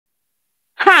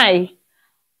Why?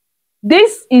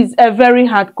 This is a very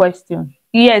hard question.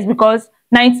 Yes, because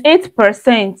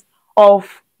 98%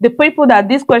 of the people that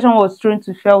this question was thrown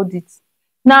to failed it.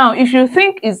 Now, if you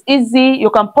think it's easy, you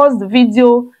can pause the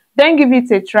video, then give it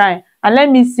a try, and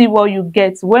let me see what you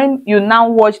get when you now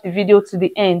watch the video to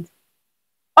the end.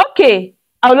 Okay,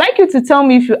 I would like you to tell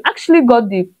me if you actually got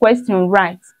the question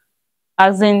right,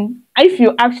 as in if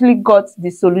you actually got the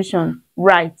solution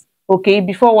right, okay,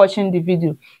 before watching the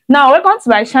video. Now, welcome to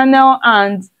my channel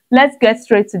and let's get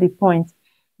straight to the point.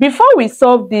 Before we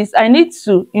solve this, I need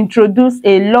to introduce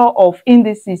a law of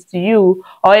indices to you,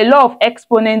 or a law of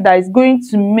exponent that is going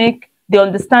to make the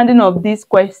understanding of this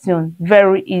question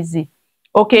very easy.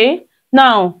 Okay,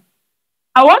 now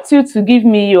I want you to give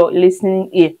me your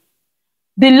listening ear.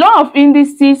 The law of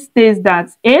indices states that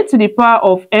a to the power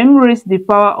of m raised to the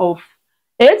power of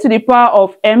a to the power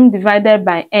of m divided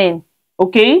by n,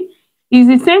 okay, is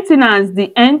the same thing as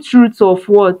the nth root of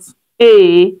what?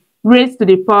 A raised to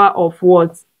the power of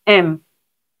what? M,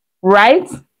 right?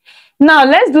 Now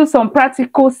let's do some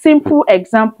practical simple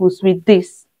examples with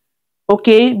this,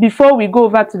 okay, before we go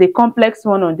over to the complex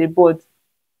one on the board.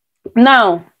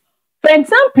 Now, for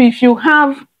example, if you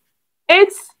have 8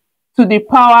 to the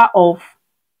power of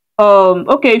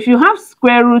okay, if you have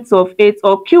square root of 8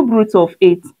 or cube root of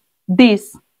 8,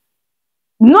 this,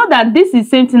 know that this is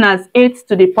same thing as 8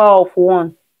 to the power of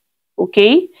 1.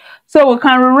 Okay, so we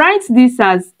can rewrite this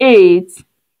as 8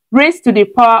 raised to the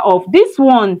power of, this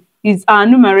one is our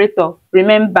numerator,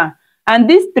 remember, and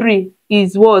this 3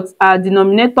 is what? Our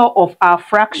denominator of our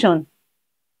fraction.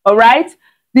 All right,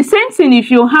 the same thing if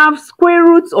you have square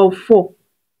root of 4.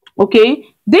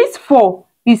 Okay, this 4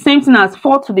 is same thing as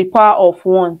 4 to the power of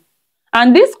 1,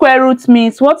 and this square root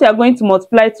means what you are going to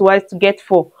multiply twice to get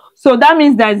 4. So that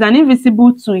means there is an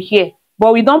invisible 2 here,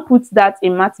 but we don't put that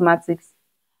in mathematics.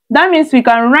 That means we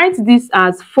can write this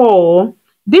as 4.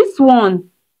 This one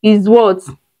is what?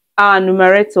 Our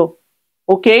numerator.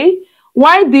 Okay,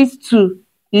 while this 2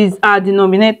 is our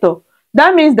denominator.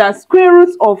 That means that square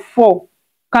root of 4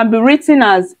 can be written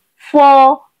as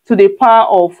 4 to the power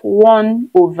of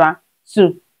 1 over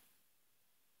 2.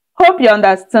 Hope you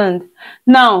understand.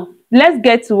 Now, let's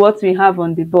get to what we have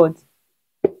on the board.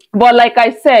 But like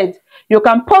I said, you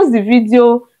can pause the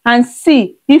video and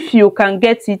see if you can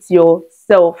get it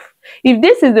yourself. If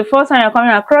this is the first time you're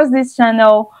coming across this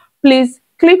channel, please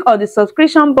click on the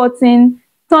subscription button,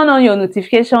 turn on your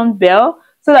notification bell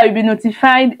so that you'll be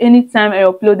notified anytime I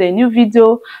upload a new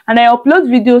video. And I upload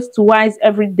videos twice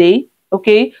every day,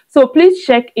 okay? So please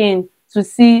check in to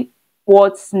see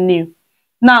what's new.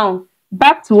 Now,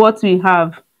 back to what we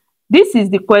have. This is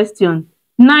the question.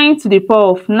 9 to the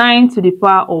power of 9 to the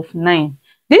power of 9.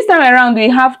 This time around, we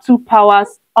have 2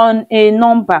 powers on a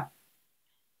number.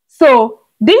 So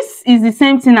this is the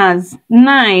same thing as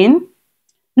 9.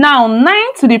 Now, 9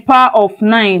 to the power of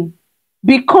 9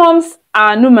 becomes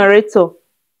our numerator.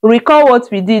 Recall what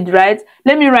we did, right?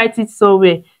 Let me write it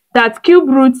somewhere. That cube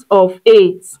root of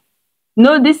 8,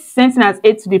 no, this is same thing as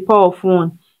 8 to the power of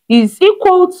 1, is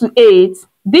equal to 8.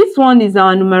 This one is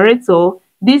our numerator.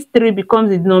 This 3 becomes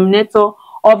the denominator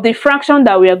of the fraction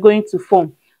that we are going to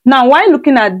form. Now, while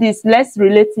looking at this, let's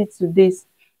relate it to this.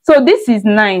 So this is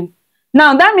 9.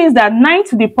 Now, that means that 9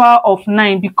 to the power of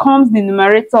 9 becomes the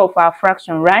numerator of our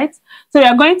fraction, right? So we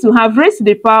are going to have raised to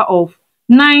the power of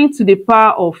 9 to the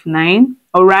power of 9,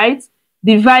 all right,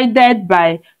 divided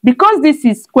by, because this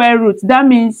is square root, that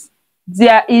means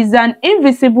there is an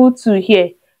invisible 2 here.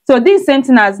 So this is same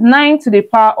thing as 9 to the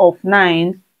power of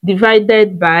 9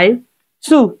 divided by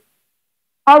 2.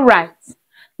 All right.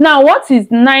 Now, what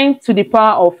is 9 to the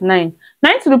power of 9?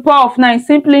 9 to the power of 9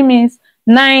 simply means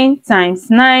 9 times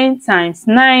 9 times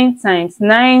 9 times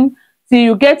 9 till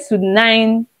you get to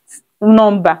 9th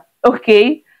number.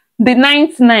 Okay, the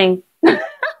 9th 9.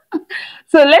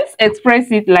 So let's express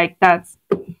it like that.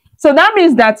 So that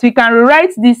means that we can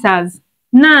rewrite this as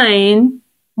 9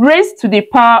 raised to the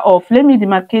power of, let me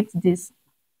demarcate this,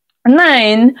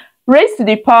 9 raised to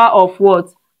the power of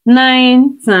what?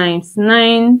 9 times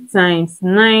 9 times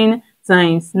 9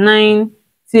 times 9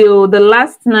 till the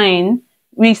last 9.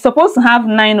 We're supposed to have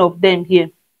 9 of them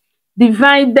here,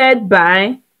 divided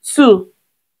by 2.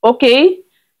 Okay,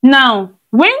 now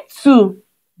when 2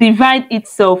 divides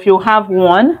itself, you'll have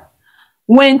 1.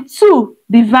 When 2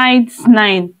 divides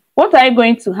 9, what are you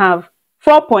going to have?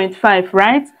 4.5,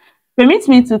 right? Permit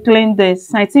me to clean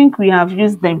this. I think we have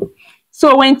used them.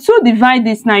 So when 2 divides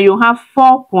this now, you have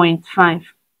 4.5.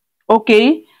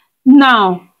 Okay,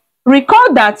 now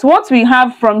recall that what we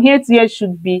have from here to here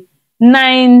should be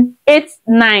 8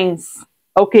 nines.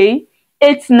 Okay,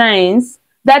 8 nines,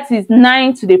 that is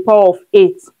 9 to the power of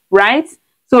 8, right?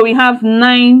 So we have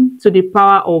 9 to the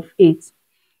power of 8.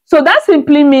 So that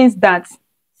simply means that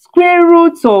square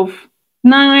root of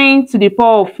 9 to the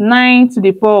power of 9 to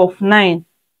the power of 9,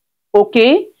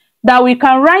 okay, that we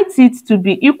can write it to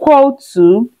be equal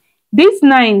to this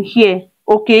 9 here,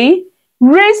 okay,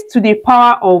 raised to the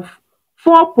power of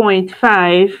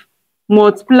 4.5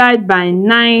 multiplied by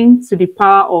 9 to the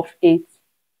power of 8.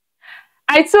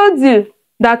 I told you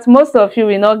that most of you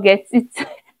will not get it.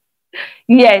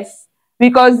 Yes,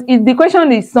 because the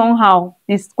question is somehow.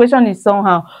 This question is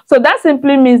somehow. So that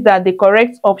simply means that the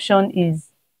correct option is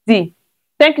D.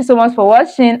 Thank you so much for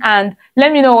watching, and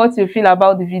let me know what you feel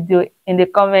about the video in the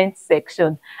comment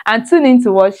section. And tune in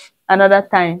to watch another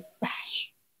time.